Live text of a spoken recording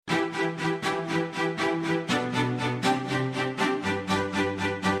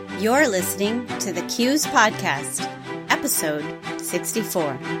You're listening to the Q's Podcast, episode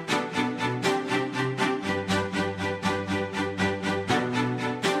 64.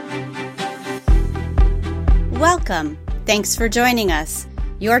 Welcome. Thanks for joining us.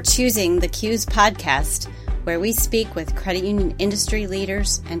 You're choosing the Q's Podcast, where we speak with credit union industry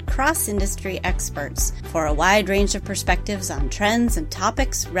leaders and cross-industry experts for a wide range of perspectives on trends and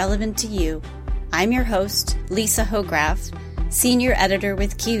topics relevant to you. I'm your host, Lisa Hograft, Senior Editor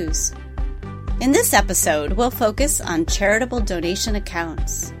with Q's. In this episode, we'll focus on charitable donation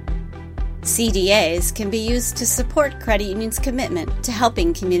accounts. CDAs can be used to support credit unions' commitment to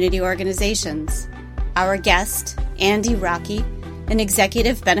helping community organizations. Our guest, Andy Rocky, an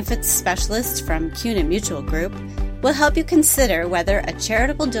executive benefits specialist from CUNA Mutual Group, will help you consider whether a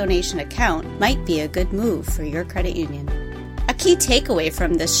charitable donation account might be a good move for your credit union. A key takeaway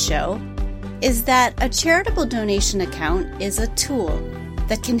from this show is that a charitable donation account is a tool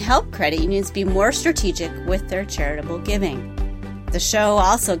that can help credit unions be more strategic with their charitable giving. The show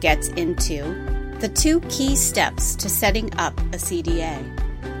also gets into the 2 key steps to setting up a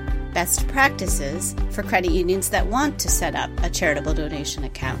CDA, best practices for credit unions that want to set up a charitable donation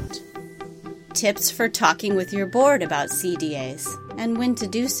account, tips for talking with your board about CDAs and when to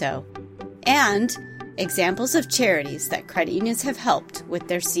do so, and examples of charities that credit unions have helped with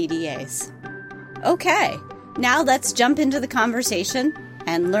their CDAs. Okay, now let's jump into the conversation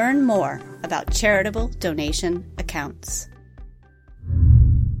and learn more about charitable donation accounts.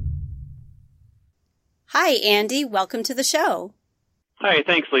 Hi, Andy. Welcome to the show. Hi,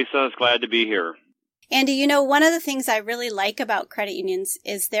 thanks, Lisa. I was glad to be here. Andy, one of the things I really like about credit unions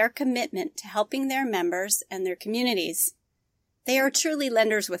is their commitment to helping their members and their communities. They are truly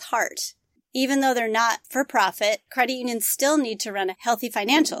lenders with heart. Even though they're not for-profit, credit unions still need to run healthy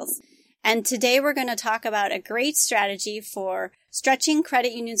financials. And today we're going to talk about a great strategy for stretching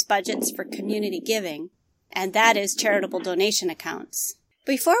credit unions' budgets for community giving, and that is charitable donation accounts.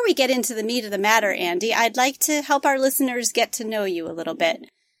 Before we get into the meat of the matter, Andy, I'd like to help our listeners get to know you a little bit.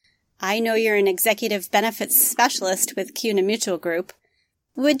 I know you're an executive benefits specialist with CUNA Mutual Group.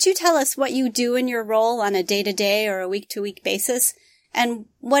 Would you tell us what you do in your role on a day-to-day or a week-to-week basis, and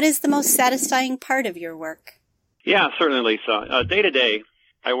what is the most satisfying part of your work? Yeah, certainly, Lisa. Day-to-day,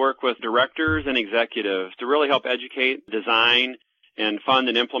 I work with directors and executives to really help educate, design, and fund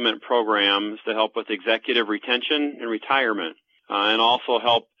and implement programs to help with executive retention and retirement, and also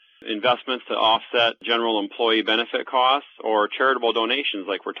help investments to offset general employee benefit costs or charitable donations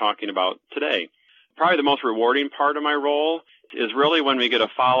like we're talking about today. Probably the most rewarding part of my role is really when we get a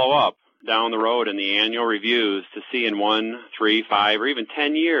follow-up down the road in the annual reviews to see in 1, 3, 5, or even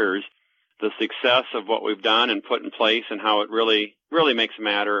 10 years the success of what we've done and put in place and how it really makes a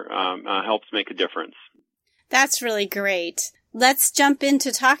matter, helps make a difference. That's really great. Let's jump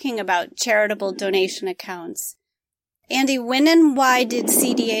into talking about charitable donation accounts. Andy, when and why did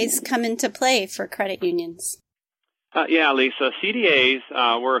CDAs come into play for credit unions? Yeah, Lisa,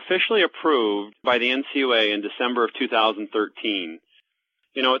 CDAs were officially approved by the NCUA in December of 2013.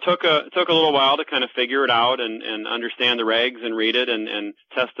 It took a little while to kind of figure it out and understand the regs and read it and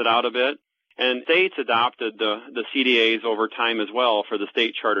test it out a bit. And states adopted the CDAs over time as well for the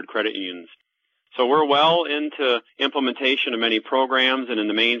state-chartered credit unions. So we're well into implementation of many programs and in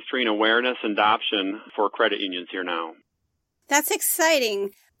the mainstream awareness and adoption for credit unions here now. That's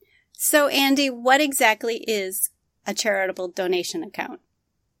exciting. So, Andy, what exactly is a charitable donation account?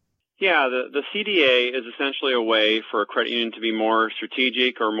 Yeah, the CDA is essentially a way for a credit union to be more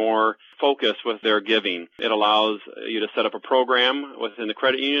strategic or more focused with their giving. It allows you to set up a program within the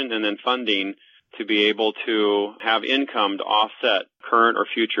credit union and then funding to be able to have income to offset current or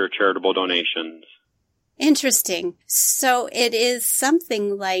future charitable donations. Interesting. So it is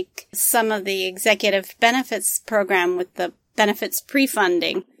something like some of the executive benefits program with the benefits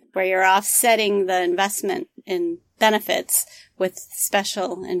pre-funding, where you're offsetting the investment in benefits with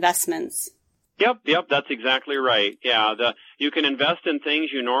special investments. Yep, that's exactly right. Yeah, you can invest in things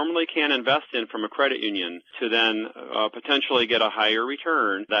you normally can't invest in from a credit union to then potentially get a higher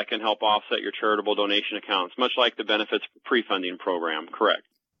return that can help offset your charitable donation accounts, much like the benefits pre-funding program, correct.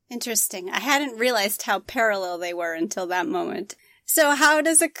 Interesting. I hadn't realized how parallel they were until that moment. So how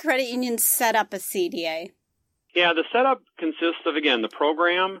does a credit union set up a CDA? Yeah, the setup consists of, again, the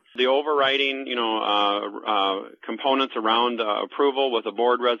program, the overriding, components around approval with a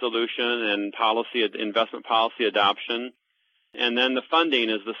board resolution and investment policy adoption. And then the funding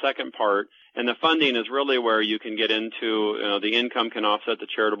is the second part. And the funding is really where you can get into, the income can offset the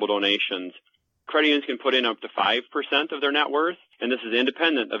charitable donations. credit unions can put in up to 5% of their net worth, and this is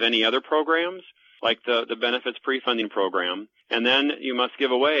independent of any other programs, like the benefits pre-funding program. And then you must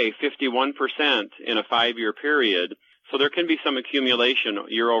give away 51% in a 5-year period. So there can be some accumulation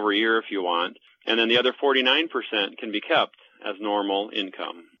year over year if you want. And then the other 49% can be kept as normal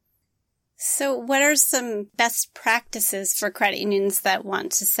income. So what are some best practices for credit unions that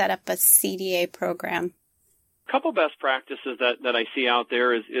want to set up a CDA program? A couple best practices that I see out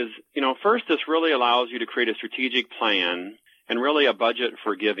there is, first, this really allows you to create a strategic plan and really a budget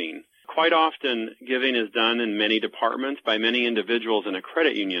for giving. Quite often, giving is done in many departments by many individuals in a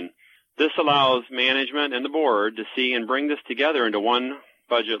credit union. This allows management and the board to see and bring this together into one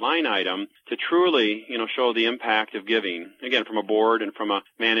budget line item to truly, show the impact of giving, again, from a board and from a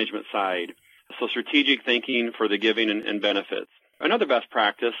management side. So strategic thinking for the giving and benefits. Another best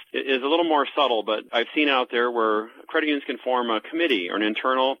practice is a little more subtle, but I've seen out there where credit unions can form a committee or an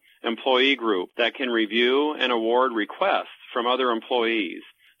internal employee group that can review and award requests from other employees.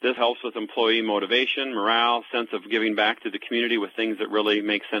 This helps with employee motivation, morale, sense of giving back to the community with things that really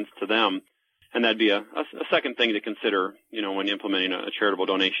make sense to them. And that'd be a second thing to consider, when implementing a charitable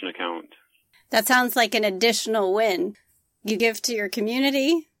donation account. That sounds like an additional win. You give to your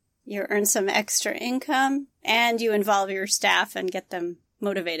community, you earn some extra income, and you involve your staff and get them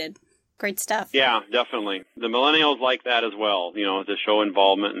motivated. Great stuff. Yeah, definitely. The millennials like that as well, to show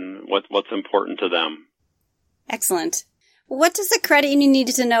involvement and what's important to them. Excellent. What does the credit union need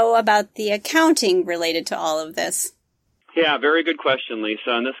to know about the accounting related to all of this? Yeah, very good question,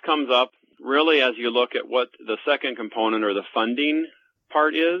 Lisa. And this comes up really as you look at what the second component or the funding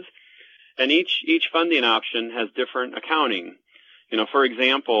part is. And each funding option has different accounting. For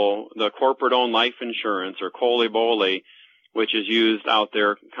example, the corporate-owned life insurance, or COLI-BOLI, which is used out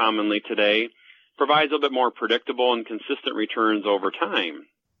there commonly today, provides a little bit more predictable and consistent returns over time.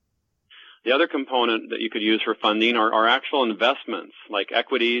 The other component that you could use for funding are actual investments, like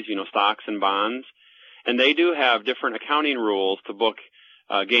equities, stocks and bonds. And they do have different accounting rules to book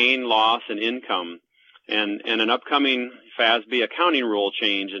gain, loss, and income. And an upcoming FASB accounting rule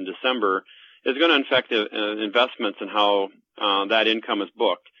change in December is going to affect investments and how that income is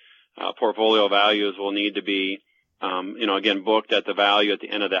booked. Portfolio values will need to be, again, booked at the value at the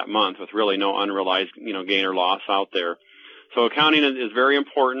end of that month with really no unrealized, gain or loss out there. So accounting is very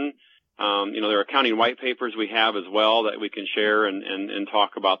important. There are accounting white papers we have as well that we can share and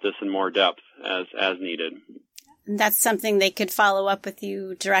talk about this in more depth as needed. That's something they could follow up with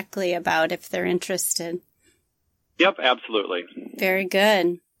you directly about if they're interested. Yep, absolutely. Very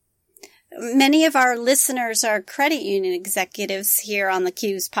good. Many of our listeners are credit union executives here on the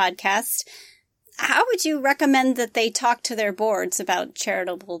CUES podcast. How would you recommend that they talk to their boards about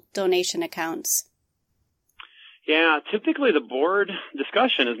charitable donation accounts? Yeah, typically the board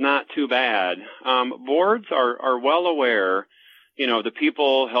discussion is not too bad. Boards are well aware, the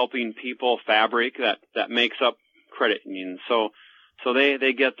people helping people fabric that makes up credit unions. So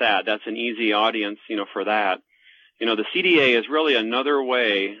they get that. That's an easy audience, for that. The CDA is really another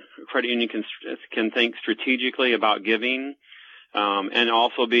way a credit union can think strategically about giving, and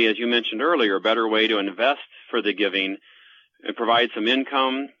also be, as you mentioned earlier, a better way to invest for the giving and provide some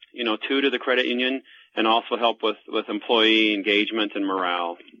income, to the credit union, and also help with employee engagement and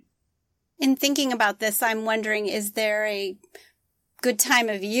morale. In thinking about this, I'm wondering, is there a good time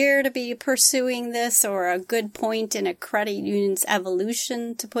of year to be pursuing this, or a good point in a credit union's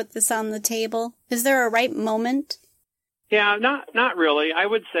evolution to put this on the table? Is there a right moment? Yeah, not really. I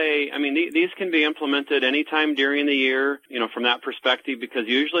would say, these can be implemented anytime during the year, from that perspective, because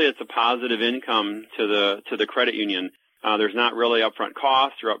usually it's a positive income to the credit union. There's not really upfront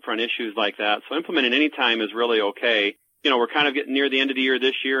costs or upfront issues like that. So implementing any time is really okay. We're kind of getting near the end of the year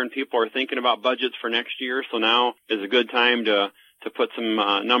this year, and people are thinking about budgets for next year. So now is a good time to put some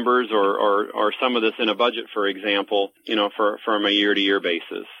numbers or some of this in a budget, for example, from a year-to-year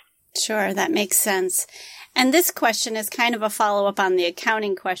basis. Sure, that makes sense. And this question is kind of a follow-up on the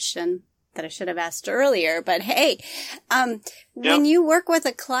accounting question that I should have asked earlier. But hey, when you work with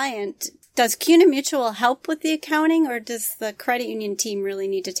a client, does CUNA Mutual help with the accounting, or does the credit union team really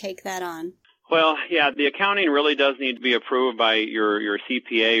need to take that on? Well, yeah, the accounting really does need to be approved by your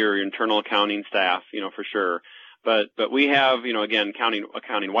CPA or your internal accounting staff, for sure. But we have, again,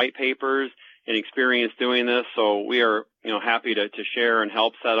 accounting white papers and experience doing this, so we are, happy to share and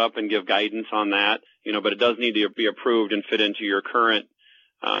help set up and give guidance on that, but it does need to be approved and fit into your current,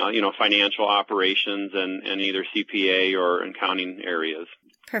 financial operations and either CPA or accounting areas.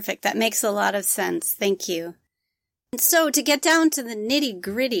 Perfect. That makes a lot of sense. Thank you. And so to get down to the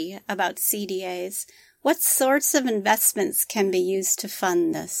nitty-gritty about CDAs, what sorts of investments can be used to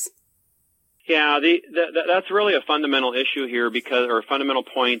fund this? Yeah, that's really a fundamental issue here or a fundamental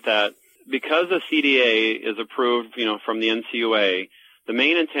point that because the CDA is approved, from the NCUA, the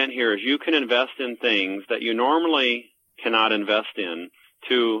main intent here is you can invest in things that you normally cannot invest in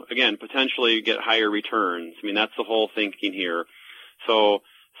to, again, potentially get higher returns. I mean, that's the whole thinking here. So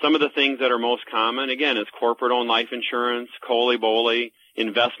some of the things that are most common, again, is corporate-owned life insurance, COLI-BOLI,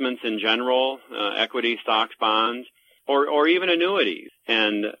 investments in general, equity, stocks, bonds, or even annuities.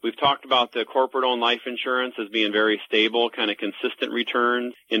 And we've talked about the corporate-owned life insurance as being very stable, kind of consistent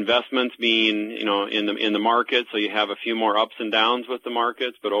returns. Investments being, in the market, so you have a few more ups and downs with the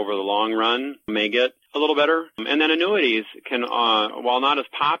markets, but over the long run may get a little better. And then annuities can, while not as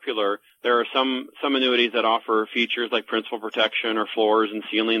popular, there are some annuities that offer features like principal protection or floors and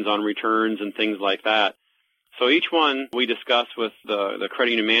ceilings on returns and things like that. So each one we discuss with the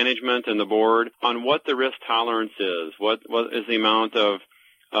credit union management and the board on what the risk tolerance is, what is the amount of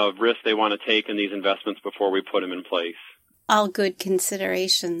risk they want to take in these investments before we put them in place. All good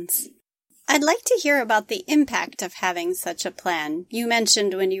considerations. I'd like to hear about the impact of having such a plan. You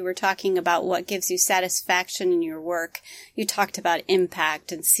mentioned when you were talking about what gives you satisfaction in your work, you talked about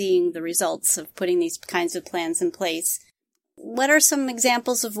impact and seeing the results of putting these kinds of plans in place. What are some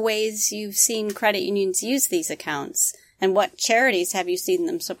examples of ways you've seen credit unions use these accounts, and what charities have you seen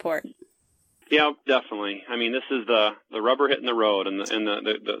them support? Yeah, definitely. I mean, this is the rubber hitting the road and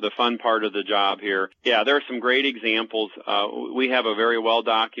the fun part of the job here. Yeah, there are some great examples. We have a very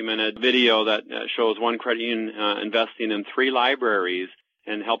well-documented video that shows one credit union investing in 3 libraries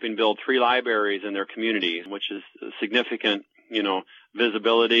and helping build 3 libraries in their community, which is significant,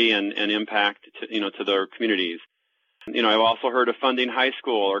 visibility and impact to their communities. I've also heard of funding high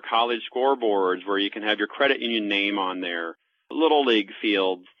school or college scoreboards where you can have your credit union name on there. Little league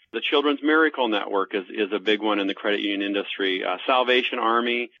fields. The Children's Miracle Network is a big one in the credit union industry. Salvation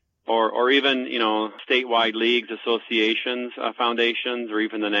Army or even, statewide leagues, associations, foundations, or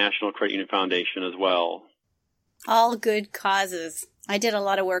even the National Credit Union Foundation as well. All good causes. I did a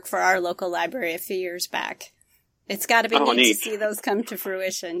lot of work for our local library a few years back. It's got to be neat to see those come to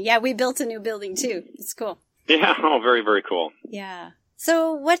fruition. Yeah, we built a new building too. It's cool. Yeah, very, very cool. Yeah.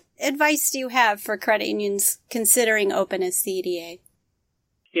 So what advice do you have for credit unions considering open as CDA?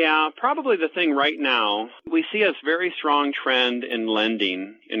 Yeah, probably the thing right now, we see a very strong trend in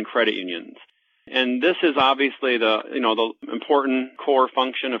lending in credit unions. And this is obviously the important core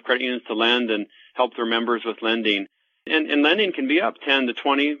function of credit unions to lend and help their members with lending. And lending can be up 10 to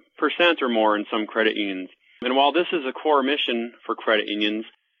 20% or more in some credit unions. And while this is a core mission for credit unions,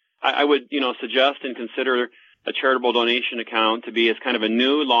 I would, suggest and consider a charitable donation account to be as kind of a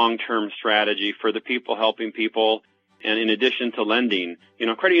new long-term strategy for the people helping people. And in addition to lending,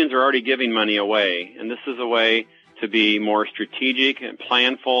 credit unions are already giving money away. And this is a way to be more strategic and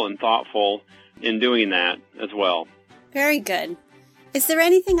planful and thoughtful in doing that as well. Very good. Is there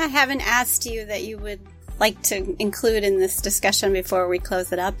anything I haven't asked you that you would like to include in this discussion before we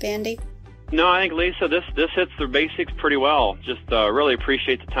close it up, Andy? No, I think, Lisa, this hits the basics pretty well. Just really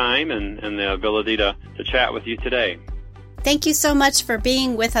appreciate the time and the ability to chat with you today. Thank you so much for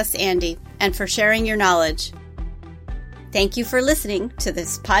being with us, Andy, and for sharing your knowledge. Thank you for listening to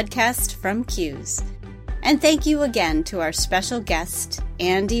this podcast from CUES. And thank you again to our special guest,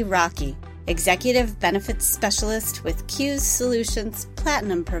 Andy Rocky, Executive Benefits Specialist with CUES Solutions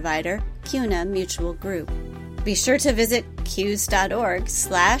Platinum Provider, CUNA Mutual Group. Be sure to visit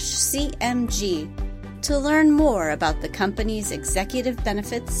CUES.org/CMG to learn more about the company's executive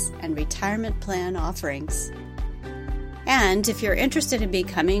benefits and retirement plan offerings. And if you're interested in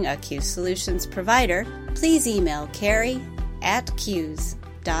becoming a CUES Solutions provider, please email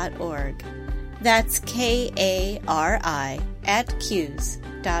Carrie@CUES.org. That's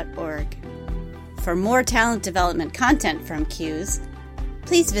KARI@CUES.org. For more talent development content from CUES,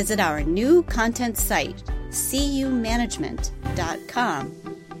 please visit our new content site, cumanagement.com.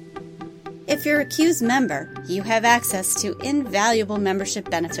 If you're a CUES member, you have access to invaluable membership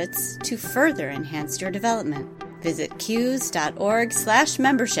benefits to further enhance your development. Visit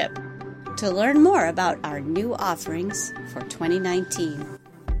CUES.org/membership to learn more about our new offerings for 2019.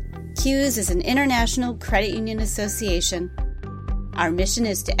 CUES is an international credit union association. Our mission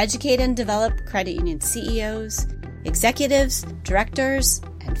is to educate and develop credit union CEOs, executives, directors,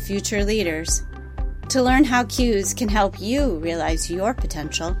 and future leaders. To learn how CUES can help you realize your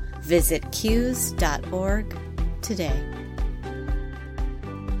potential, visit CUES.org today.